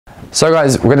So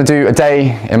guys, we're going to do a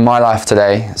day in my life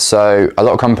today. So a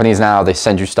lot of companies now, they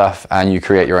send you stuff and you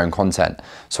create your own content.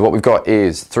 So what we've got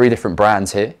is 3 different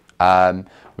brands here.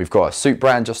 We've got a suit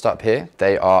brand just up here.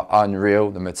 They are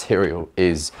unreal. The material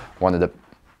is one of the...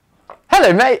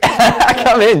 Hello mate,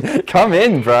 come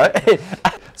in bro.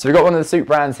 So we've got one of the suit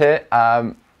brands here.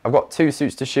 I've got 2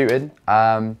 suits to shoot in.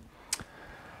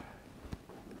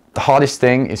 The hardest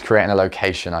thing is creating a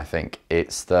location, I think.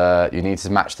 It's you need to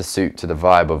match the suit to the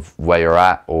vibe of where you're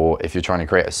at, or if you're trying to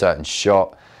create a certain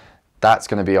shot, that's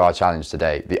going to be our challenge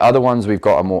today. The other ones we've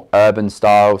got a more urban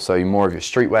style, so more of your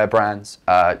streetwear brands,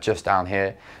 just down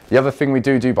here. The other thing we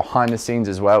do behind the scenes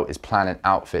as well is plan an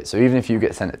outfit. So even if you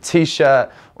get sent a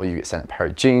t-shirt, or you get sent a pair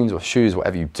of jeans or shoes,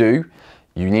 whatever you do,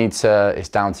 it's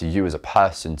down to you as a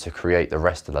person to create the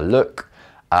rest of the look.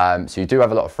 So you do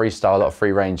have a lot of freestyle, a lot of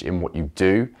free range in what you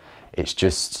do. It's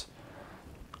just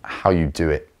how you do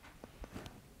it.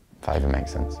 If that even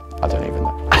makes sense. I don't even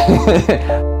know.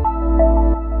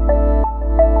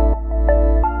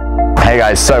 Hey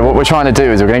guys, so what we're trying to do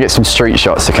is we're going to get some street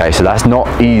shots, okay? So that's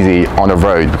not easy on a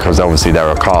road because obviously there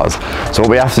are cars. So what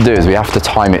we have to do is we have to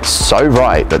time it so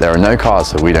right that there are no cars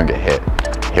so we don't get hit.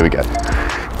 Here we go.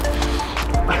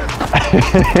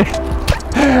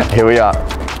 Here we are.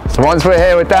 So once we're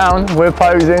here, we're down, we're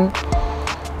posing.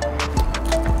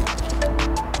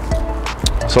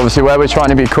 So obviously where we're trying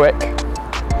to be quick,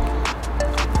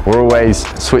 we're always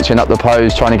switching up the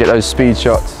pose, trying to get those speed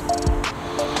shots.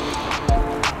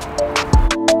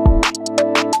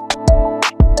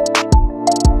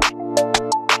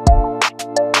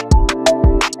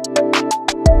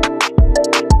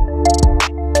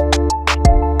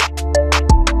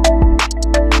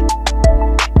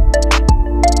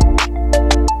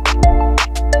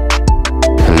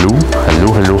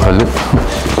 Hello.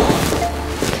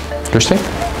 Christy?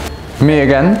 Me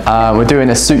again. We're doing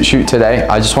a suit shoot today.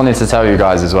 I just wanted to tell you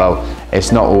guys as well,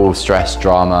 it's not all stress,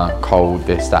 drama, cold,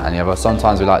 this, that and the other.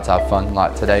 Sometimes we like to have fun.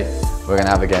 Like today, we're going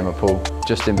to have a game of pool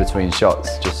just in between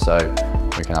shots, just so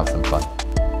we can have some fun.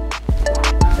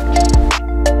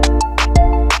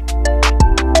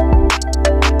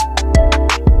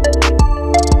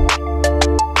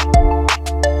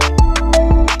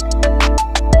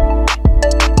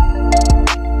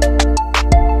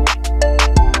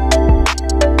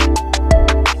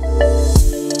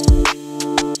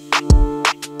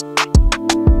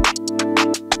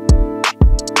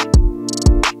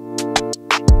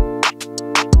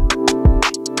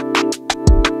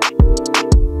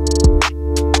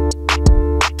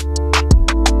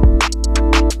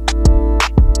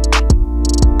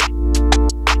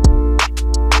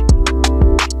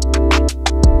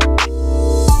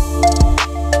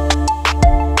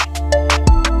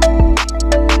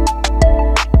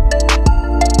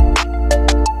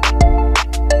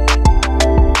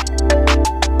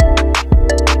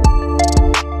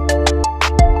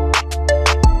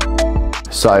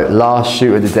 So last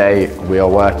shoot of the day, we are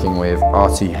working with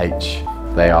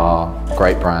RTH. They are a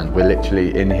great brand. We're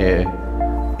literally in here.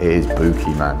 It is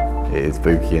booky, man. It is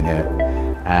booky in here.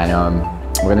 And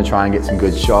we're gonna try and get some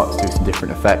good shots, do some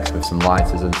different effects with some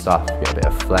lighters and stuff, get a bit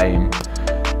of flame.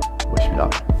 Wish me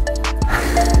luck.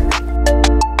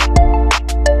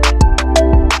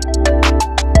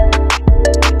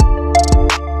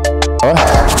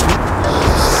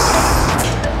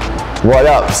 What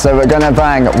up? So we're gonna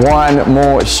bang one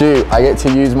more shoot. I get to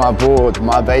use my board,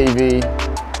 my baby.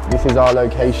 This is our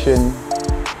location.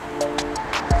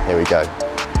 Here we go.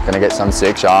 Gonna get some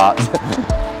sick shots.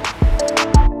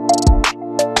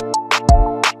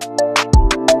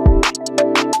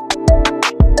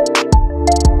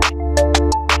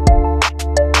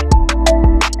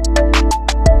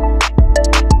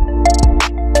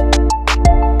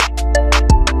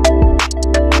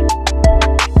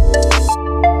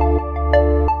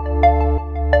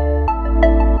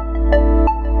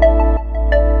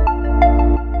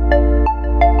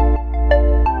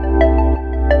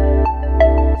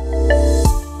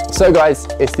 So guys,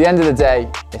 it's the end of the day.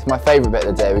 It's my favorite bit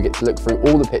of the day. We get to look through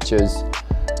all the pictures,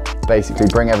 basically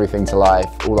bring everything to life,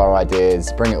 all our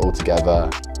ideas, bring it all together,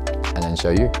 and then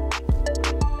show you.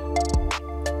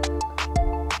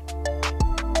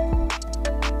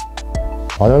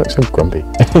 Why do I look so grumpy?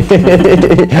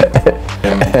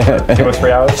 2 or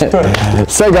 3 hours.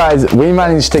 So guys, we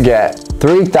managed to get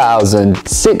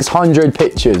 3,600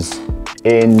 pictures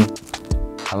in,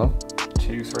 how long?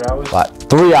 2, 3 hours? Like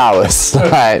 3 hours.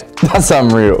 Right, that's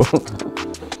unreal.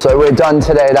 So we're done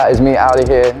today. That is me out of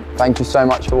here. Thank you so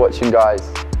much for watching, guys.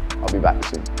 I'll be back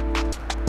soon.